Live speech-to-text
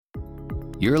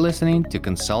You're listening to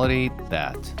Consolidate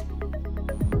That.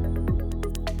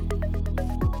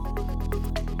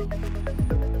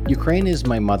 Ukraine is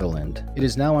my motherland. It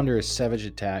is now under a savage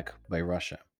attack by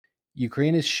Russia.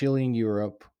 Ukraine is shielding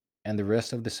Europe and the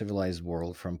rest of the civilized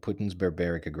world from Putin's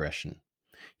barbaric aggression.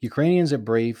 Ukrainians are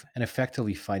brave and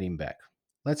effectively fighting back.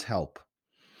 Let's help.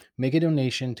 Make a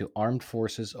donation to Armed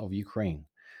Forces of Ukraine.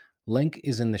 Link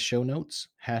is in the show notes.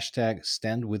 Hashtag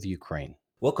Stand with Ukraine.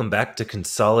 Welcome back to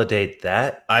Consolidate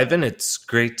That. Ivan, it's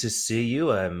great to see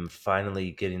you. I'm finally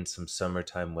getting some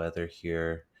summertime weather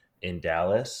here in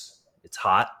Dallas. It's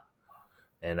hot,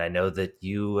 and I know that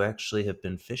you actually have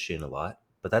been fishing a lot,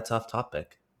 but that's off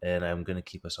topic, and I'm going to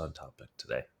keep us on topic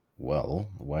today. Well,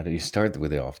 why do you start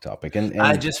with the off topic?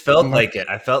 I just felt like it.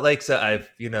 I felt like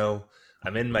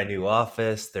I'm in my new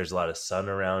office. There's a lot of sun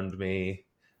around me.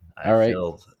 I All right.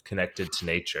 feel connected to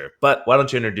nature. But why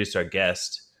don't you introduce our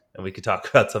guest, and we could talk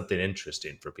about something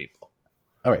interesting for people.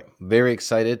 All right. Very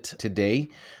excited today.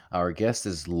 Our guest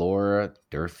is Laura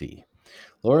Durfee.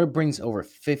 Laura brings over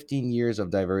 15 years of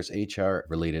diverse HR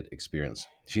related experience.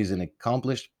 She's an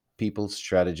accomplished people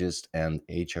strategist and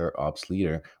HR ops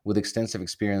leader with extensive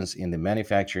experience in the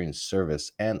manufacturing,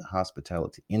 service, and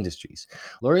hospitality industries.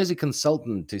 Laura is a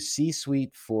consultant to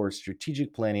C-suite for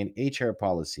strategic planning, HR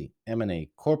policy, M&A,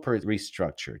 corporate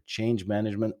restructure, change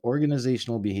management,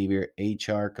 organizational behavior,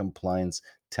 HR compliance,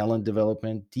 talent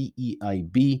development,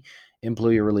 DEIB,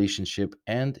 employee relationship,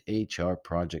 and HR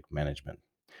project management.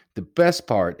 The best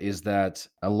part is that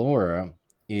Alora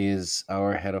is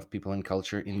our head of people and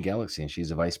culture in Galaxy, and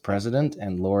she's a vice president.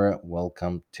 And Laura,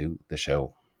 welcome to the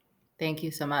show. Thank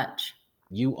you so much.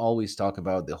 You always talk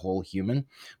about the whole human,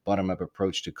 bottom up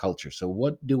approach to culture. So,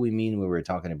 what do we mean when we're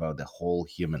talking about the whole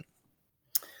human?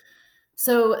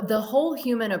 So, the whole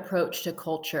human approach to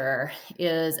culture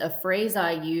is a phrase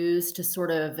I use to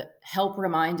sort of help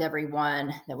remind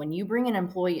everyone that when you bring an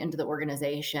employee into the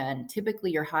organization,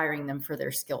 typically you're hiring them for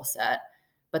their skill set,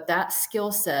 but that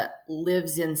skill set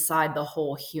lives inside the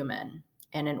whole human.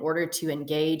 And in order to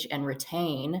engage and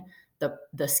retain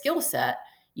the skill set,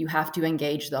 you have to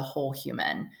engage the whole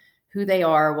human, who they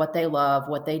are, what they love,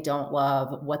 what they don't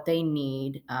love, what they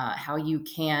need, how you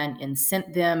can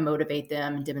incent them, motivate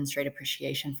them, and demonstrate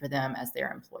appreciation for them as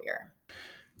their employer.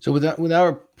 So, with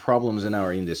our problems in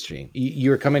our industry,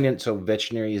 you're coming in. So,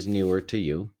 veterinary is newer to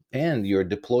you, and you're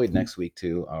deployed next week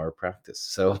to our practice.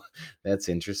 So, that's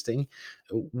interesting.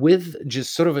 With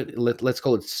just sort of let's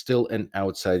call it still an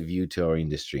outside view to our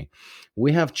industry,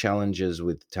 we have challenges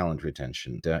with talent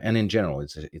retention, and in general,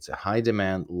 it's a high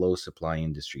demand, low supply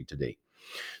industry today.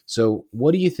 So,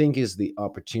 what do you think is the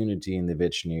opportunity in the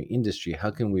veterinary industry?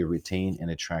 How can we retain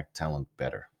and attract talent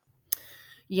better?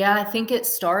 Yeah, I think it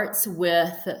starts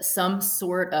with some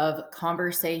sort of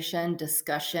conversation,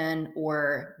 discussion,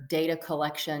 or data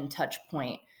collection touch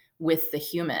point with the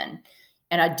human.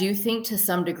 And I do think to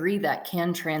some degree that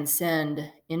can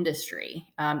transcend industry.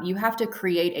 You have to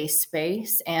create a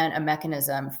space and a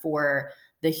mechanism for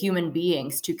the human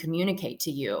beings to communicate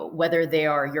to you, whether they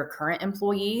are your current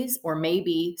employees or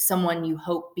maybe someone you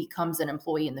hope becomes an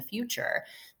employee in the future.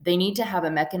 They need to have a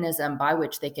mechanism by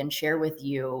which they can share with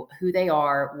you who they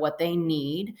are, what they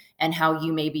need, and how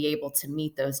you may be able to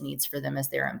meet those needs for them as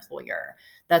their employer.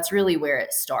 That's really where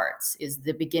it starts, is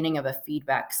the beginning of a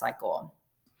feedback cycle.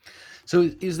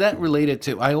 So is that related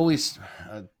to? I always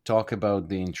talk about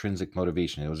the intrinsic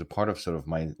motivation. It was a part of sort of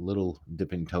my little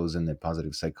dipping toes in the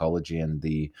positive psychology and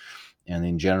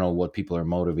in general what people are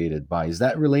motivated by. Is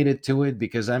that related to it?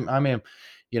 Because I'm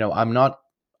not.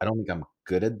 I don't think I'm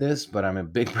good at this, but I'm a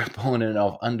big proponent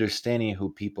of understanding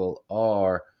who people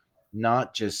are.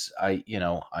 Not just I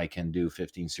can do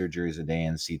 15 surgeries a day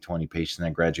and see 20 patients.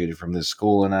 I graduated from this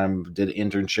school and I did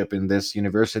internship in this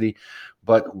university,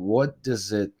 but what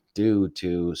does it do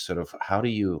to sort of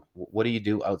what do you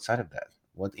do outside of that?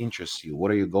 What interests you? What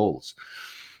are your goals?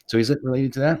 So is it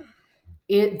related to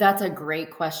that? That's a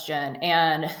great question.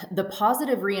 And the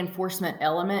positive reinforcement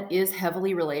element is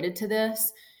heavily related to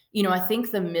this. I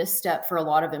think the misstep for a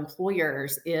lot of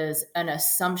employers is an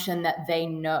assumption that they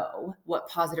know what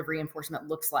positive reinforcement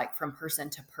looks like from person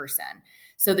to person.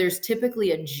 So there's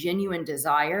typically a genuine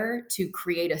desire to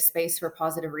create a space for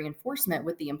positive reinforcement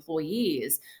with the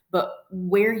employees. But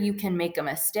where you can make a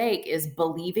mistake is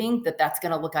believing that that's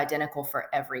going to look identical for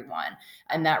everyone.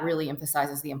 And that really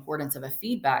emphasizes the importance of a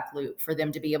feedback loop for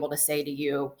them to be able to say to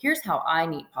you, here's how I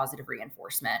need positive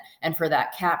reinforcement. And for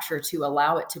that capture to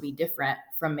allow it to be different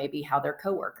from maybe how their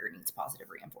coworker needs positive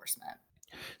reinforcement.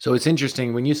 So it's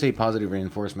interesting when you say positive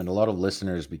reinforcement, a lot of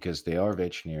listeners, because they are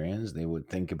veterinarians, they would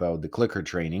think about the clicker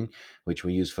training, which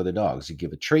we use for the dogs. You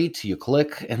give a treat, you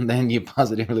click, and then you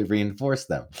positively reinforce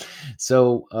them.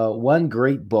 So, one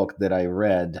great book that I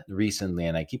read recently,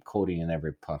 and I keep quoting in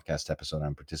every podcast episode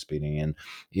I'm participating in,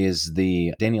 is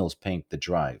the Daniels Pink, The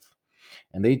Drive.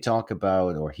 And they talk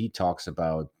about, or he talks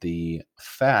about, the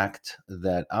fact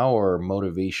that our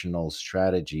motivational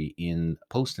strategy in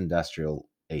post-industrial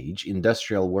age,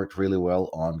 industrial worked really well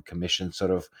on commission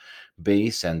sort of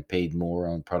base and paid more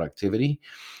on productivity.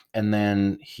 And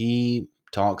then he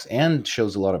talks and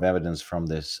shows a lot of evidence from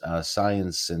this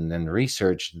science and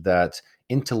research that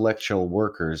intellectual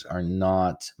workers are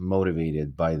not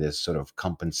motivated by this sort of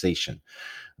compensation.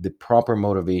 The proper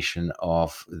motivation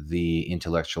of the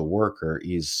intellectual worker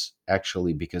is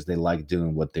actually because they like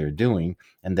doing what they're doing,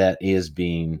 and that is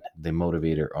being the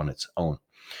motivator on its own.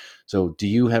 So do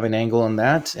you have an angle on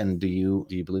that, and do you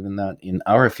believe in that in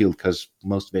our field, because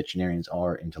most veterinarians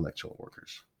are intellectual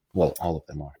workers? Well, all of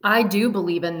them are. I do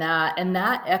believe in that. And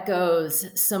that echoes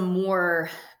some more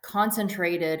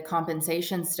concentrated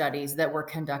compensation studies that were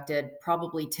conducted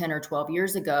probably 10 or 12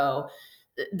 years ago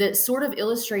that sort of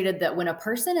illustrated that when a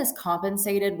person is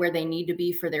compensated where they need to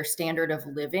be for their standard of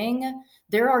living,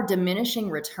 there are diminishing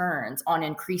returns on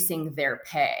increasing their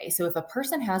pay. So if a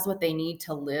person has what they need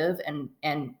to live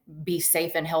and be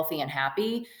safe and healthy and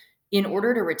happy, in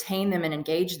order to retain them and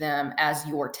engage them as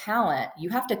your talent, you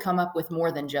have to come up with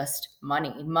more than just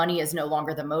money. Money is no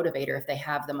longer the motivator if they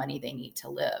have the money they need to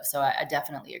live. So I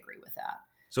definitely agree with that.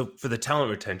 So for the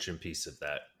talent retention piece of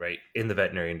that, right, in the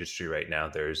veterinary industry right now,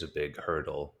 there is a big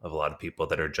hurdle of a lot of people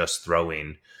that are just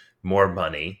throwing more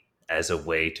money as a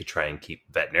way to try and keep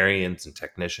veterinarians and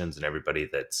technicians and everybody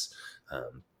that's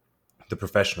the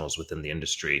professionals within the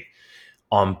industry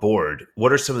on board.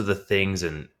 What are some of the things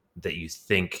that you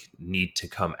think need to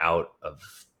come out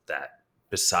of that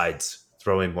besides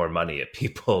throwing more money at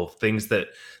people, things that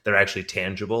are actually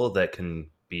tangible that can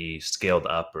be scaled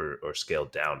up or scaled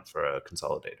down for a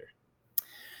consolidator?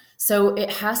 So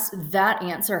that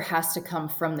answer has to come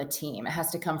from the team. It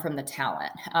has to come from the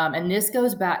talent. And this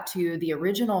goes back to the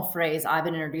original phrase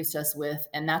Ivan introduced us with,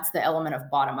 and that's the element of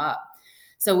bottom up.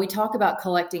 So we talk about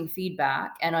collecting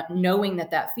feedback and knowing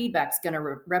that feedback is going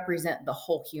to represent the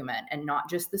whole human and not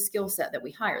just the skill set that we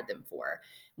hired them for.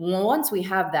 Once we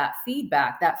have that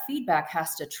feedback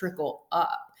has to trickle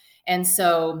up. And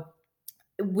so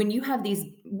when you have these,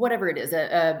 whatever it is,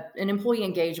 an employee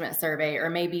engagement survey, or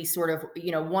maybe sort of,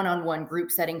 one-on-one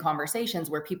group setting conversations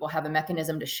where people have a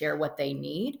mechanism to share what they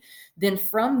need, then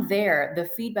from there, the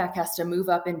feedback has to move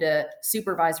up into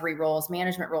supervisory roles,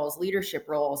 management roles, leadership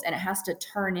roles, and it has to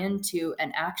turn into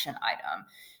an action item.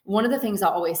 One of the things I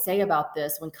always say about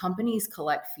this, when companies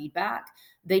collect feedback,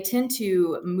 they tend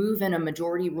to move in a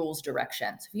majority rules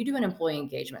direction. So if you do an employee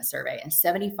engagement survey and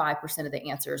 75% of the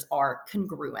answers are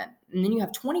congruent, and then you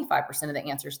have 25% of the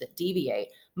answers that deviate,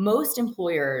 most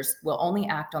employers will only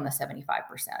act on the 75%.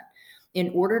 In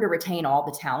order to retain all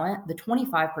the talent, the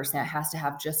 25% has to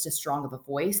have just as strong of a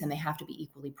voice, and they have to be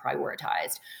equally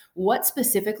prioritized. What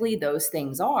specifically those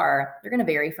things are, they're going to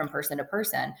vary from person to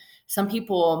person. Some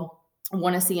people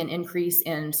want to see an increase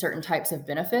in certain types of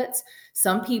benefits.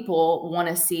 Some people want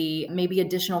to see maybe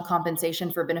additional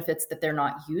compensation for benefits that they're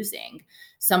not using.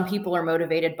 Some people are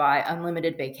motivated by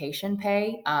unlimited vacation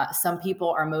pay. Some people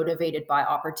are motivated by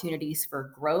opportunities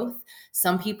for growth.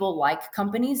 Some people like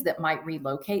companies that might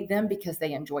relocate them because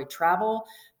they enjoy travel,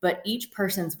 but each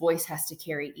person's voice has to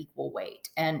carry equal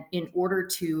weight. And in order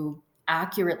to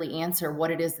accurately answer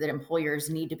what it is that employers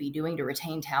need to be doing to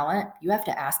retain talent, you have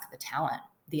to ask the talent.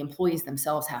 The employees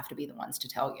themselves have to be the ones to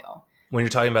tell you. When you're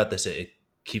talking about this, it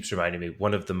keeps reminding me,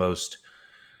 one of the most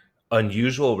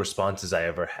unusual responses I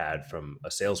ever had from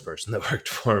a salesperson that worked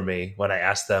for me when I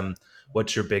asked them,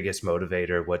 what's your biggest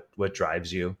motivator? What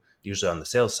drives you? Usually on the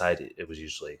sales side, it was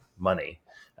usually money.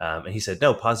 And he said,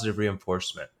 no, positive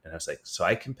reinforcement. And I was like, so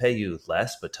I can pay you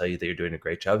less, but tell you that you're doing a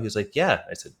great job? He was like, yeah.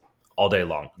 I said, all day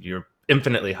long. You're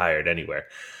infinitely hired anywhere.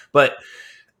 But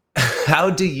how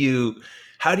do you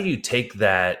take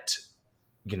that,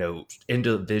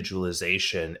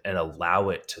 individualization and allow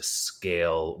it to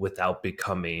scale without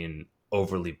becoming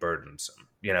overly burdensome?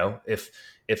 If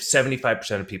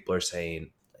 75% of people are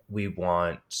saying we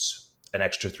want an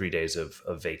extra 3 days of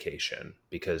vacation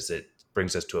because it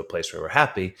brings us to a place where we're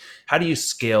happy, how do you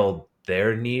scale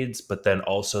their needs, but then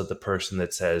also the person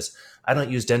that says, I don't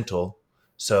use dental,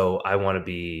 so I want to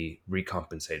be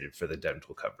recompensated for the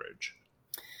dental coverage?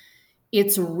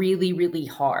 It's really, really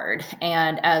hard.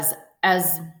 And as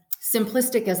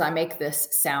Simplistic as I make this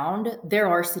sound, there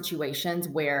are situations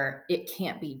where it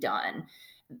can't be done.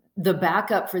 The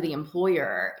backup for the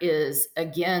employer is,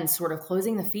 again, sort of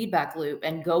closing the feedback loop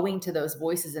and going to those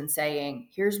voices and saying,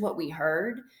 here's what we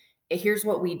heard. Here's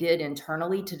what we did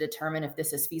internally to determine if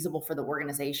this is feasible for the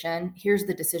organization. Here's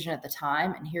the decision at the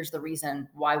time, and here's the reason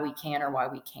why we can or why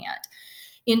we can't.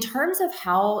 In terms of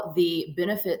how the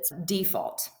benefits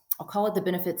default, I'll call it the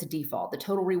benefits default, the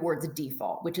total rewards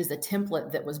default, which is a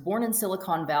template that was born in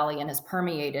Silicon Valley and has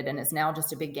permeated and is now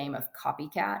just a big game of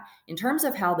copycat. In terms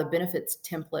of how the benefits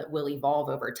template will evolve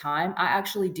over time, I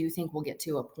actually do think we'll get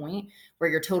to a point where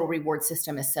your total reward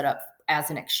system is set up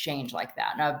as an exchange like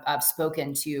that. And I've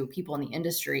spoken to people in the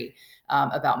industry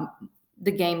about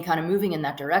the game kind of moving in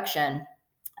that direction.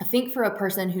 I think for a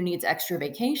person who needs extra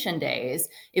vacation days,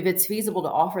 if it's feasible to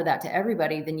offer that to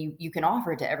everybody, then you can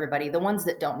offer it to everybody. The ones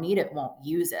that don't need it won't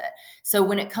use it. So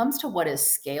when it comes to what is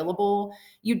scalable,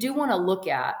 you do want to look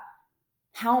at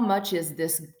how much is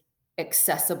this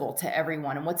accessible to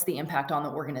everyone and what's the impact on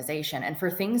the organization. And for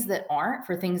things that aren't,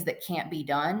 for things that can't be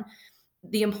done,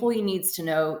 the employee needs to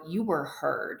know you were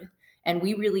heard and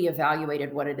we really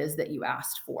evaluated what it is that you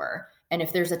asked for. And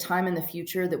if there's a time in the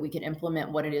future that we can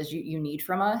implement what it is you need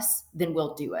from us, then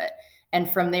we'll do it. And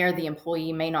from there, the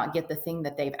employee may not get the thing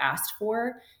that they've asked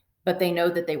for, but they know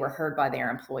that they were heard by their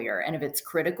employer. And if it's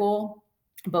critical,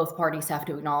 both parties have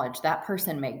to acknowledge that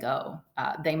person may go.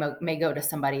 They may go to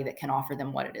somebody that can offer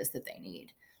them what it is that they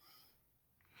need.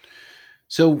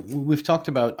 So we've talked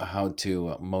about how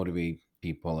to motivate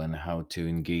people and how to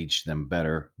engage them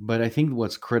better, but I think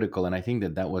what's critical, and I think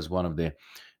that was one of the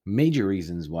major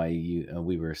reasons why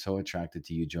we were so attracted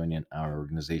to you joining our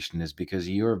organization, is because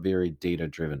you're a very data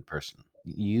driven person.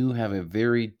 You have a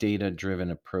very data driven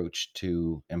approach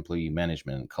to employee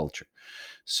management and culture.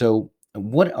 So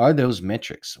what are those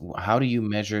metrics? How do you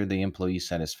measure the employee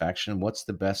satisfaction? What's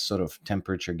the best sort of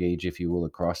temperature gauge, if you will,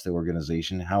 across the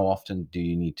organization? How often do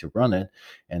you need to run it?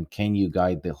 And can you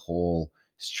guide the whole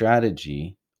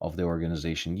strategy of the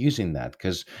organization using that?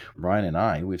 Because Brian and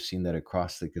I, we've seen that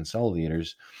across the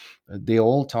consolidators, they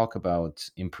all talk about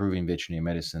improving veterinary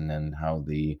medicine and how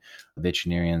the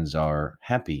veterinarians are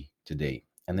happy today.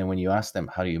 And then when you ask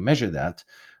them, how do you measure that?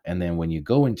 And then when you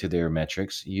go into their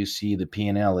metrics, you see the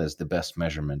P&L as the best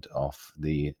measurement of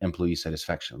the employee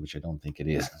satisfaction, which I don't think it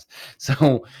is.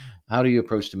 So how do you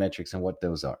approach the metrics and what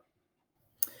those are?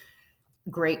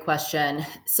 Great question.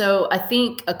 So I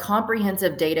think a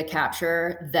comprehensive data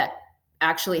capture that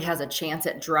actually has a chance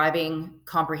at driving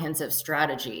comprehensive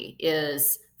strategy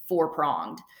is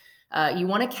four-pronged. You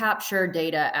want to capture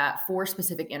data at four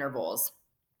specific intervals.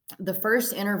 The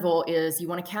first interval is you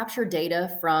want to capture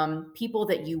data from people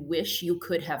that you wish you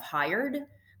could have hired,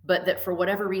 but that for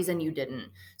whatever reason you didn't.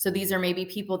 So these are maybe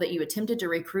people that you attempted to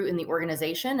recruit in the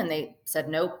organization and they said,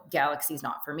 nope, Galaxy's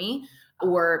not for me.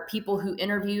 Or people who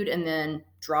interviewed and then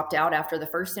dropped out after the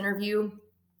first interview.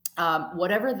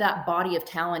 Whatever that body of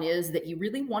talent is that you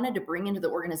really wanted to bring into the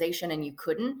organization and you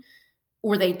couldn't,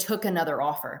 or they took another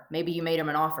offer. Maybe you made them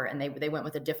an offer and they went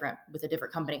with a different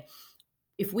company.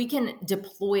 If we can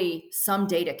deploy some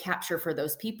data capture for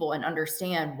those people and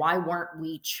understand why weren't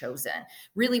we chosen?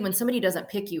 Really, when somebody doesn't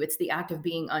pick you, it's the act of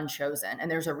being unchosen. And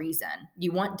there's a reason.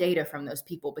 You want data from those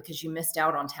people because you missed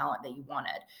out on talent that you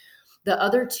wanted. The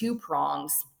other two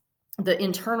prongs, the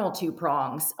internal two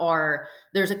prongs, are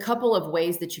there's a couple of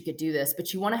ways that you could do this,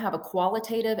 but you want to have a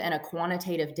qualitative and a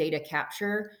quantitative data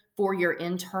capture for your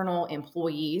internal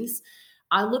employees.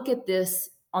 I look at this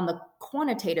on the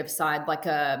quantitative side like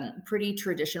a pretty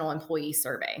traditional employee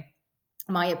survey.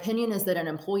 My opinion is that an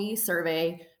employee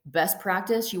survey, best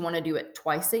practice, you want to do it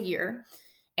twice a year.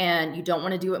 And you don't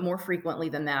want to do it more frequently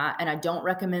than that. And I don't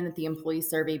recommend that the employee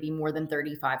survey be more than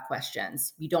 35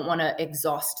 questions. You don't want to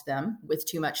exhaust them with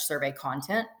too much survey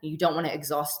content. You don't want to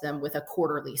exhaust them with a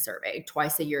quarterly survey.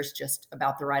 Twice a year is just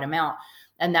about the right amount.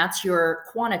 And that's your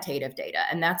quantitative data.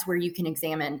 And that's where you can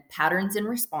examine patterns in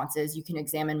responses. You can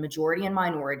examine majority and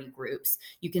minority groups.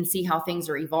 You can see how things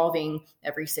are evolving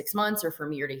every 6 months or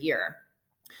from year to year.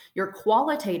 Your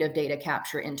qualitative data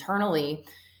capture internally,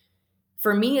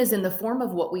 for me, is in the form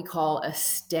of what we call a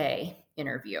stay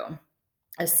interview.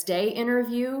 A stay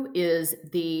interview is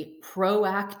the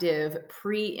proactive,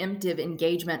 preemptive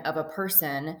engagement of a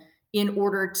person in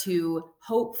order to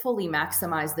hopefully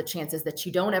maximize the chances that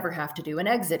you don't ever have to do an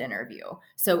exit interview.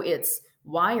 So it's,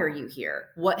 why are you here?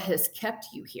 What has kept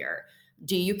you here?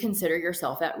 Do you consider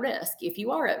yourself at risk? If you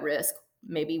are at risk,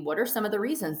 maybe what are some of the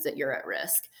reasons that you're at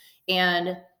risk?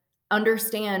 And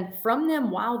understand from them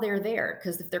while they're there,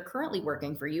 because if they're currently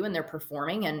working for you and they're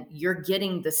performing and you're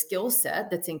getting the skill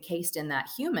set that's encased in that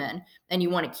human and you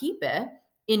want to keep it,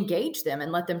 engage them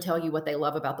and let them tell you what they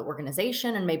love about the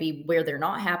organization and maybe where they're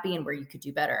not happy and where you could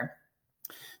do better.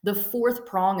 The fourth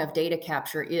prong of data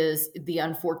capture is the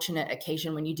unfortunate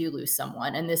occasion when you do lose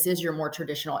someone. And this is your more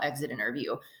traditional exit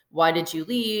interview. Why did you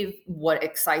leave? What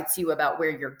excites you about where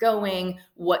you're going?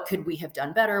 What could we have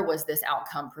done better? Was this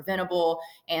outcome preventable?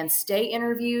 And stay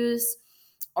interviews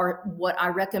are what I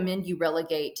recommend you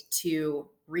relegate to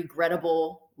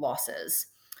regrettable losses.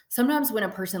 Sometimes when a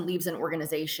person leaves an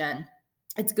organization,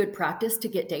 it's good practice to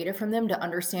get data from them to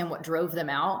understand what drove them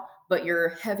out. But your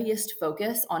heaviest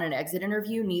focus on an exit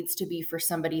interview needs to be for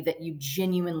somebody that you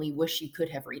genuinely wish you could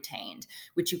have retained,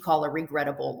 which you call a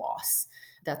regrettable loss.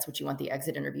 That's what you want the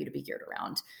exit interview to be geared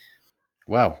around.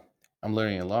 Wow, I'm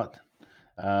learning a lot.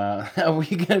 Are we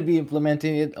going to be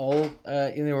implementing it all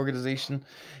in the organization?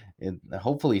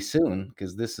 Hopefully soon,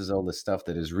 because this is all the stuff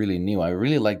that is really new. I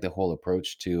really like the whole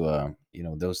approach to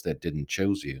those that didn't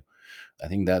choose you. I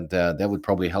think that that would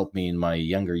probably help me in my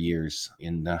younger years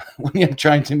in when I'm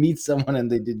trying to meet someone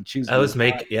and they didn't choose I me. was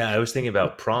I was thinking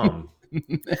about prom.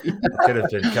 I could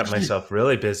have kept myself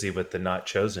really busy with the not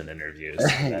chosen interviews.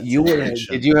 In that You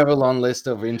situation. did you have a long list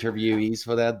of interviewees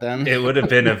for that then? It would have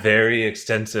been a very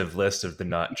extensive list of the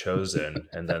not chosen,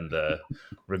 and then the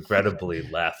regrettably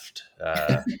left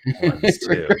ones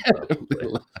too.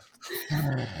 Probably.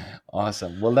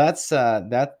 Awesome. Well, that's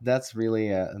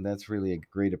really a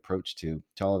great approach to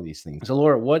all of these things. So,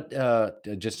 Laura, what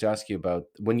just to ask you about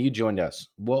when you joined us,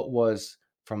 what was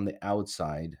from the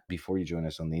outside before you joined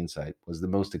us on the inside was the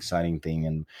most exciting thing,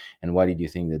 and why did you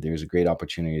think that there's a great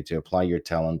opportunity to apply your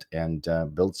talent and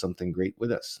build something great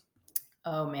with us?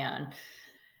 Oh man.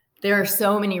 There are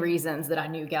so many reasons that I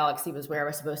knew Galaxy was where I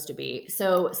was supposed to be.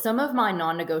 So, some of my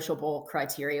non negotiable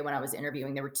criteria when I was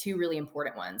interviewing, there were two really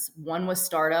important ones. One was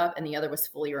startup, and the other was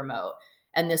fully remote.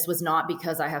 And this was not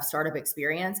because I have startup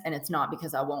experience, and it's not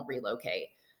because I won't relocate.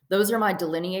 Those are my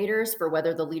delineators for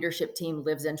whether the leadership team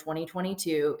lives in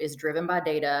 2022, is driven by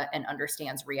data, and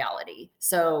understands reality.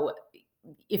 So,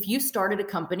 if you started a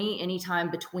company anytime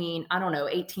between, I don't know,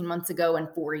 18 months ago and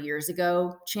 4 years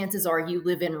ago, chances are you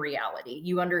live in reality.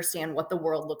 You understand what the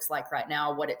world looks like right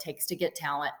now, what it takes to get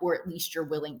talent, or at least you're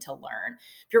willing to learn.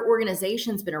 If your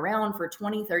organization's been around for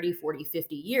 20, 30, 40,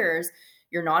 50 years,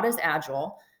 you're not as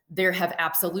agile. There have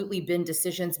absolutely been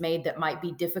decisions made that might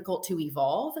be difficult to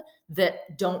evolve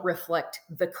that don't reflect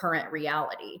the current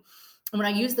reality. When I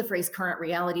use the phrase current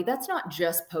reality, that's not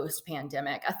just post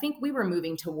pandemic. I think we were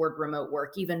moving toward remote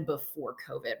work even before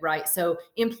COVID, right? So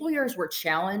employers were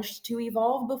challenged to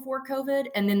evolve before COVID,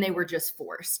 and then they were just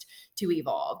forced to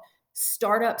evolve.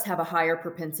 Startups have a higher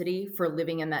propensity for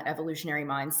living in that evolutionary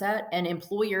mindset, and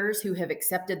employers who have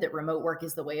accepted that remote work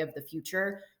is the way of the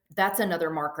future, that's another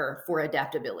marker for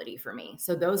adaptability for me.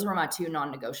 So those were my two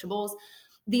non-negotiables.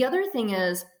 The other thing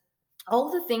is,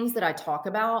 all the things that I talk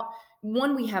about,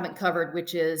 one we haven't covered,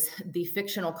 which is the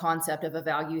fictional concept of a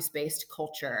values-based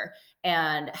culture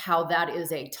and how that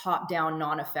is a top-down,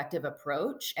 non-effective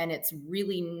approach. And it's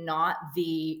really not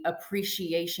the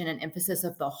appreciation and emphasis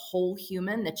of the whole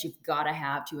human that you've got to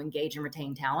have to engage and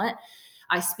retain talent.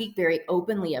 I speak very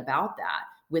openly about that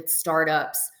with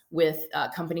startups, with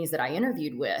companies that I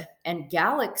interviewed with. And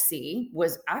Galaxy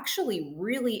was actually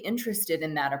really interested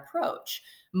in that approach.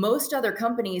 Most other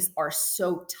companies are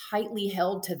so tightly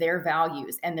held to their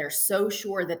values, and they're so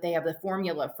sure that they have the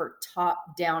formula for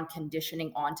top-down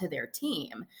conditioning onto their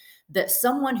team, that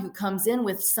someone who comes in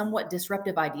with somewhat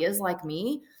disruptive ideas like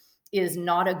me is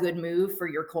not a good move for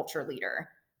your culture leader.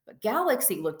 But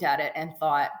Galaxy looked at it and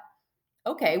thought,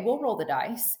 okay, we'll roll the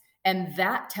dice. And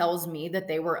that tells me that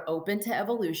they were open to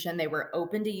evolution. They were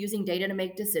open to using data to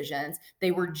make decisions.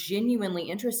 They were genuinely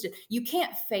interested. You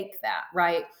can't fake that,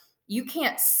 right? You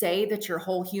can't say that you're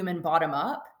whole human bottom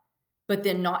up, but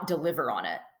then not deliver on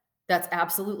it. That's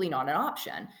absolutely not an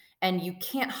option. And you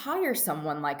can't hire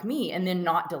someone like me and then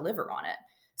not deliver on it.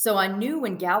 So I knew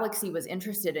when Galaxy was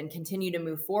interested and continue to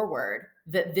move forward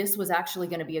that this was actually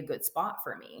going to be a good spot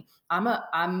for me.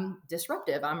 I'm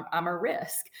disruptive. I'm a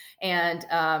risk, and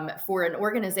for an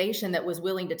organization that was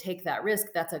willing to take that risk,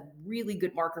 that's a really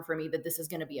good marker for me that this is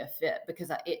going to be a fit.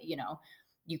 Because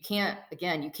you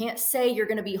can't say you're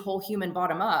going to be whole human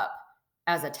bottom up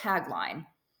as a tagline.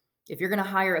 If you're going to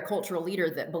hire a cultural leader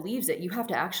that believes it, you have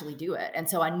to actually do it. And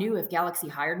so I knew if Galaxy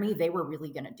hired me, they were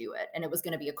really going to do it. And it was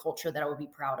going to be a culture that I would be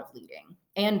proud of leading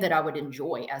and that I would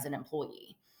enjoy as an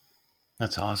employee.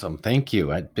 That's awesome. Thank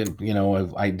you. I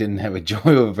didn't have a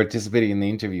joy of participating in the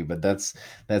interview, but that's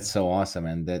so awesome.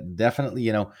 And that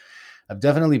definitely, I've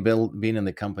definitely been in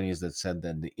the companies that said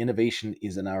that the innovation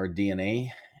is in our DNA,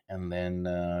 and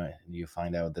then you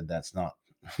find out that that's not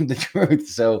the truth.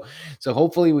 So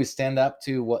hopefully we stand up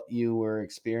to what you were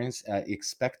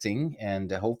expecting,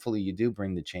 and hopefully you do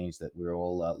bring the change that we're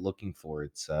all looking for.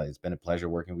 It's been a pleasure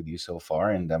working with you so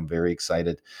far, and I'm very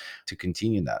excited to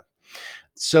continue that.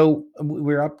 So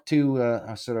we're up to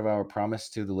sort of our promise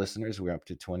to the listeners. We're up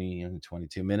to 20 and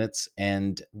 22 minutes.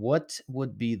 And what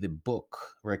would be the book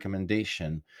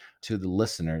recommendation to the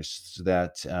listeners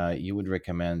that you would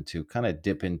recommend to kind of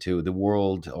dip into the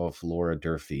world of Laura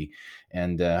Durfee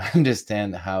and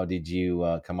understand how did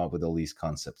you come up with all these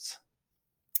concepts?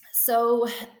 So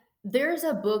there's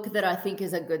a book that I think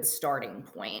is a good starting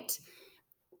point.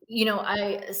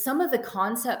 Some of the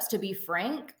concepts, to be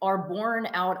frank, are born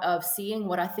out of seeing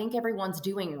what I think everyone's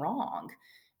doing wrong.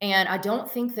 And I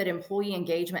don't think that employee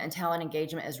engagement and talent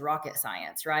engagement is rocket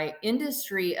science, right?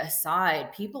 Industry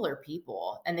aside, people are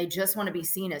people, and they just want to be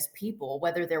seen as people,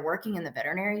 whether they're working in the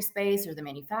veterinary space or the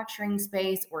manufacturing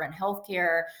space or in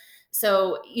healthcare.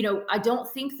 So, I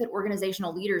don't think that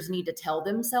organizational leaders need to tell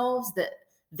themselves that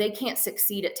they can't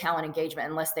succeed at talent engagement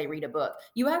unless they read a book.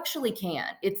 You actually can.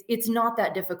 It's not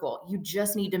that difficult. You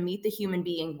just need to meet the human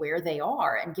being where they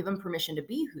are and give them permission to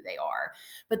be who they are.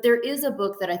 But there is a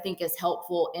book that I think is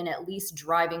helpful in at least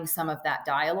driving some of that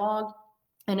dialogue,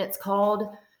 and it's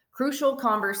called Crucial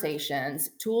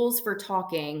Conversations: Tools for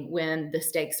Talking When the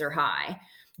Stakes Are High.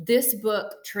 This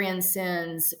book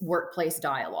transcends workplace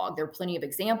dialogue. There are plenty of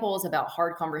examples about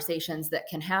hard conversations that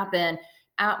can happen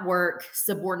at work,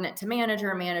 subordinate to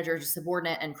manager, manager to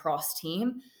subordinate, and cross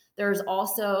team. There's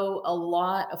also a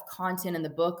lot of content in the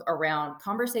book around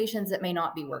conversations that may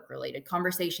not be work related,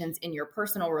 conversations in your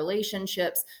personal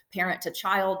relationships, parent to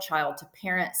child, child to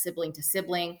parent, sibling to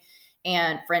sibling,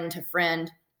 and friend to friend.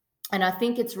 And I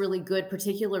think it's really good,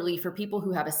 particularly for people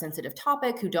who have a sensitive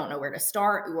topic, who don't know where to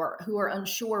start, who are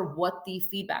unsure what the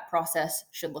feedback process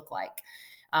should look like.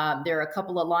 There are a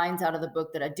couple of lines out of the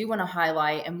book that I do want to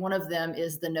highlight, and one of them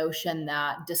is the notion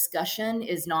that discussion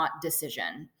is not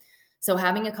decision. So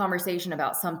having a conversation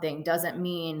about something doesn't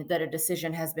mean that a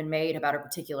decision has been made about a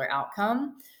particular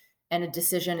outcome, and a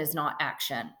decision is not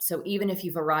action. So even if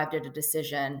you've arrived at a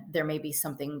decision, there may be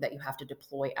something that you have to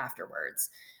deploy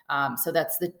afterwards. So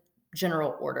that's the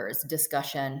general orders: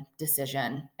 discussion,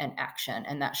 decision, and action.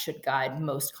 And that should guide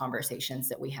most conversations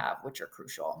that we have, which are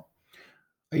crucial.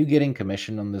 Are you getting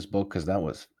commission on this book? Because that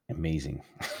was amazing.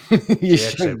 She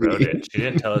actually wrote it. She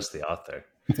didn't tell us the author.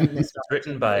 It's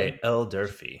written by L.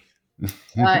 Durfee.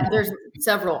 There's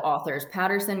several authors: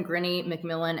 Patterson, Grinney,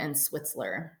 McMillan, and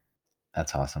Switzler.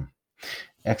 That's awesome.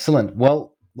 Excellent.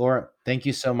 Well, Laura, thank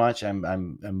you so much.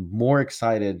 I'm more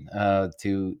excited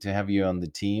to have you on the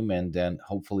team, and then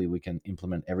hopefully we can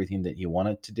implement everything that you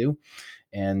wanted to do.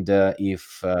 And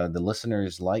if the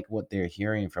listeners like what they're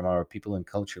hearing from our people and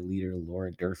culture leader,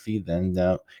 Laura Durfee, then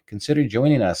consider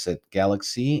joining us at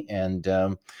Galaxy and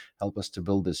help us to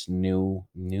build this new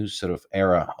sort of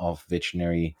era of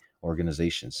visionary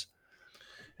organizations.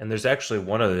 And there's actually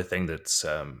one other thing that's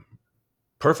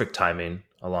perfect timing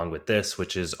along with this,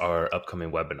 which is our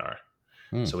upcoming webinar.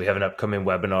 So we have an upcoming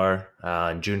webinar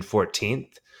on June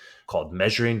 14th called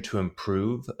Measuring to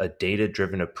Improve: A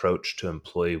Data-Driven Approach to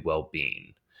Employee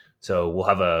Well-Being. So we'll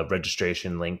have a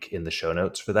registration link in the show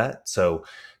notes for that. So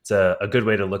it's a good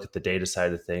way to look at the data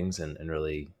side of things and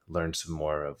really learn some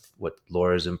more of what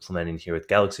Laura is implementing here with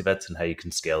Galaxy Vets and how you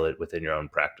can scale it within your own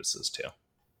practices too.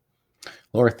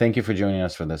 Laura, thank you for joining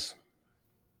us for this.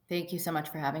 Thank you so much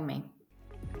for having me.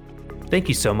 Thank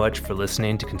you so much for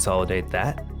listening to Consolidate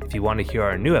That. If you want to hear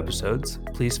our new episodes,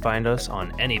 please find us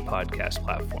on any podcast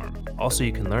platform. Also,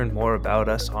 you can learn more about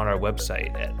us on our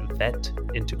website at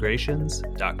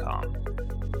vetintegrations.com.